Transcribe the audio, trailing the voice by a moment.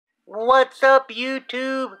What's up,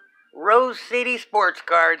 YouTube? Rose City Sports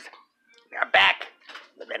Cards. We're back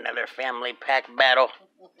with another family pack battle.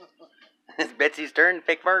 It's Betsy's turn to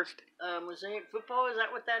pick first. Mosaic football, is that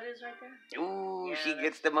what that is right there? Ooh, Yeah, she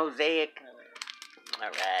gets the Mosaic.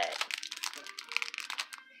 Alright.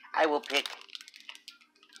 I will pick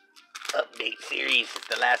Update Series. It's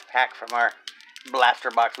the last pack from our blaster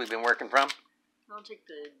box we've been working from. I'll take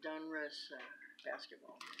the Donruss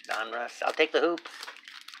basketball. Donruss. I'll take the hoops.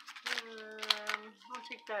 I'll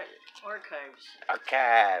take that Archives.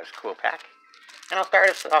 Archives. Cool pack. And I'll start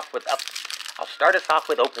us off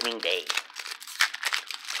with opening day.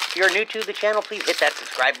 If you're new to the channel, please hit that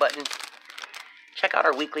subscribe button. Check out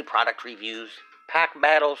our weekly product reviews, pack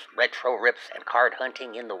battles, retro rips, and card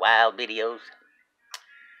hunting in the wild videos.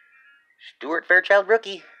 Stuart Fairchild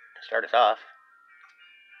rookie to start us off.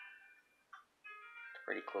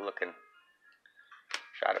 Pretty cool looking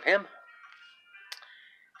shot of him.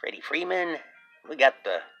 Freddie Freeman. We got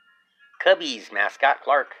the Cubbies mascot,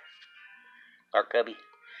 Clark Cubby.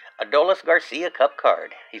 Adolis Garcia Cup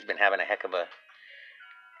card. He's been having a heck of a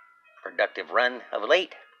productive run of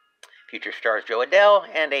late. Future Stars Joe Adele,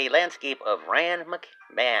 and a landscape of Ryan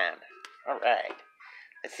McMahon. Alright.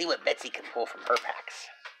 Let's see what Betsy can pull from her packs.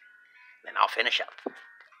 Then I'll finish up.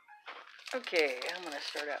 Okay, I'm going to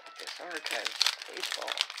start out with this Archives baseball.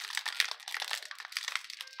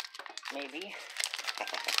 Maybe. There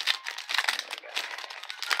we go.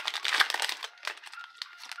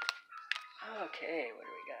 Okay, what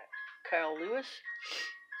do we got? Kyle Lewis.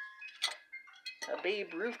 A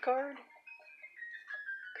Babe Ruth card.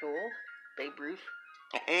 Cool. Babe Ruth.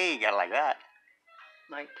 Hey, you gotta like that.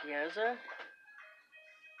 Mike Piazza.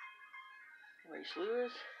 Race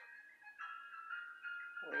Lewis.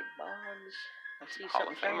 Wade Boggs. I see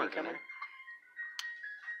something funny coming.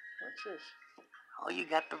 What's this? Oh, you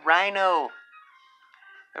got the Rhino.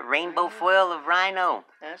 The rainbow foil of Rhino.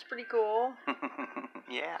 That's pretty cool.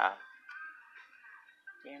 Yeah.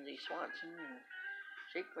 Danzy Swanson and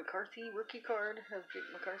Jake McCarthy, rookie card of Jake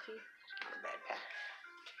McCarthy. Not a bad pack.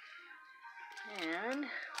 And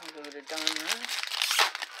we'll go to Donruss.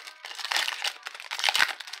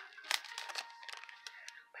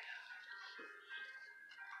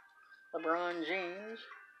 LeBron James.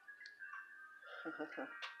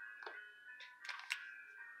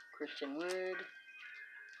 Christian Wood.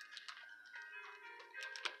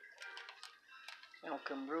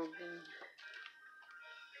 Malcolm Brogdon.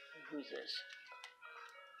 Who's this?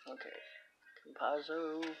 Okay.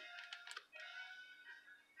 Compazzo.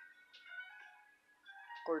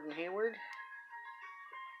 Gordon Hayward.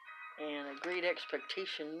 And a Great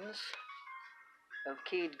Expectations of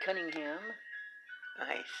Cade Cunningham.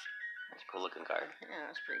 Nice. That's a cool looking card. Yeah,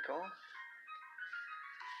 that's pretty cool.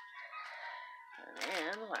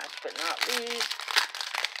 And last but not least,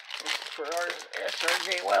 this is for our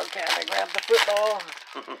SRJ Wildcat. I grabbed the football.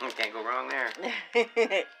 Can't go wrong there.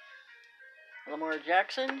 Lamar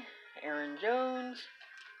Jackson, Aaron Jones,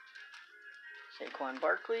 Saquon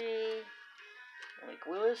Barkley, Malik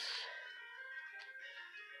Willis,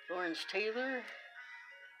 Lawrence Taylor,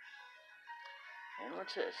 and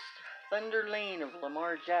what's this? Thunder Lane of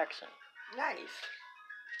Lamar Jackson. Nice.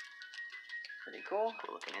 Pretty cool.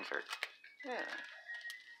 Cool looking insert. Yeah.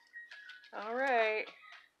 Alright.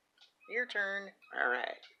 Your turn.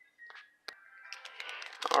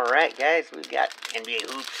 Alright, guys. We've got NBA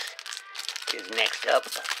Hoops is next up.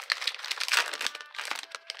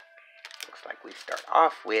 Looks like we start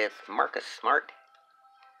off with Marcus Smart,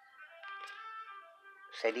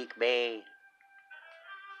 Sadiq Bey,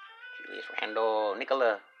 Julius Randle,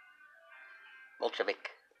 Nikola Bolshevik,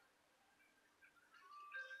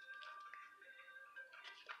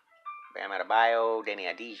 Bam Adebayo, Denny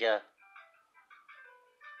Adija,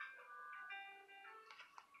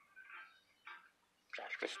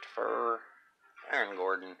 Josh Christopher, Aaron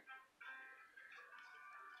Gordon,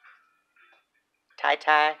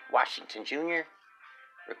 Ty Washington Jr.,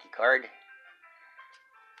 rookie card,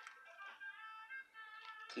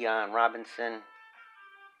 Keon Robinson,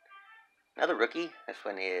 another rookie. This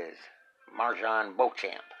one is Marjan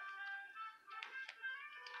Beauchamp.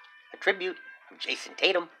 A tribute of Jason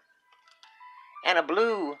Tatum. And a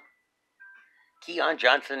blue Keon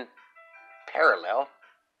Johnson parallel.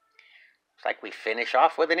 Looks like we finish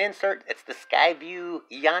off with an insert. It's the Skyview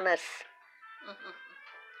Giannis.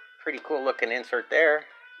 Pretty cool looking insert there.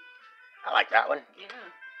 I like that one. Yeah.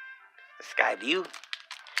 The Skyview.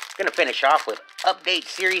 Gonna finish off with Update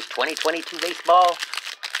Series 2022 Baseball.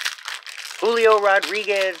 Julio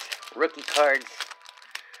Rodriguez rookie cards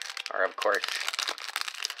are, of course,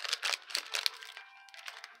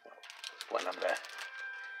 one of the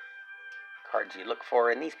Cards you look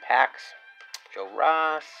for in these packs. Joe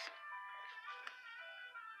Ross.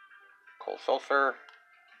 Cole Sulser.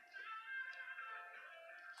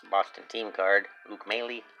 Boston team card. Luke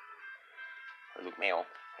Maile. Or Luke Mail,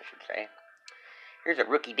 I should say. Here's a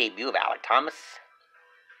rookie debut of Alec Thomas.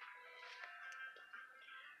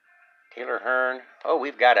 Taylor Hearn. Oh,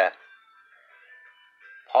 we've got a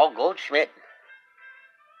Paul Goldschmidt.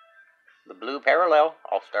 The blue parallel.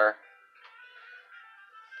 All-Star.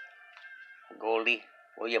 Goldie.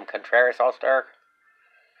 William Contreras, All-Star.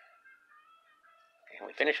 And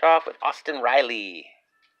we finish off with Austin Riley.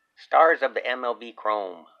 Stars of the MLB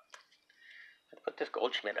Chrome. Let's put this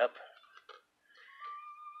Goldschmidt up.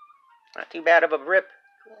 Not too bad of a rip.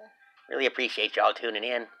 Really appreciate y'all tuning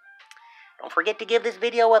in. Don't forget to give this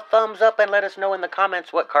video a thumbs up and let us know in the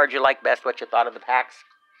comments what cards you like best, what you thought of the packs.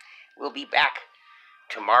 We'll be back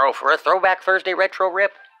tomorrow for a Throwback Thursday retro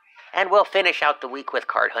rip. And we'll finish out the week with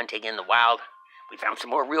card hunting in the wild. We found some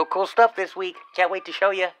more real cool stuff this week. Can't wait to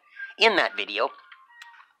show you in that video.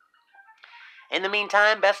 In the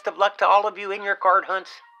meantime, best of luck to all of you in your card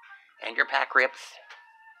hunts and your pack rips.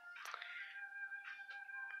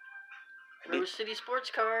 Rose City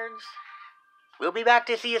Sports Cards. We'll be back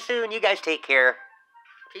to see you soon. You guys take care.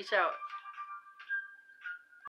 Peace out.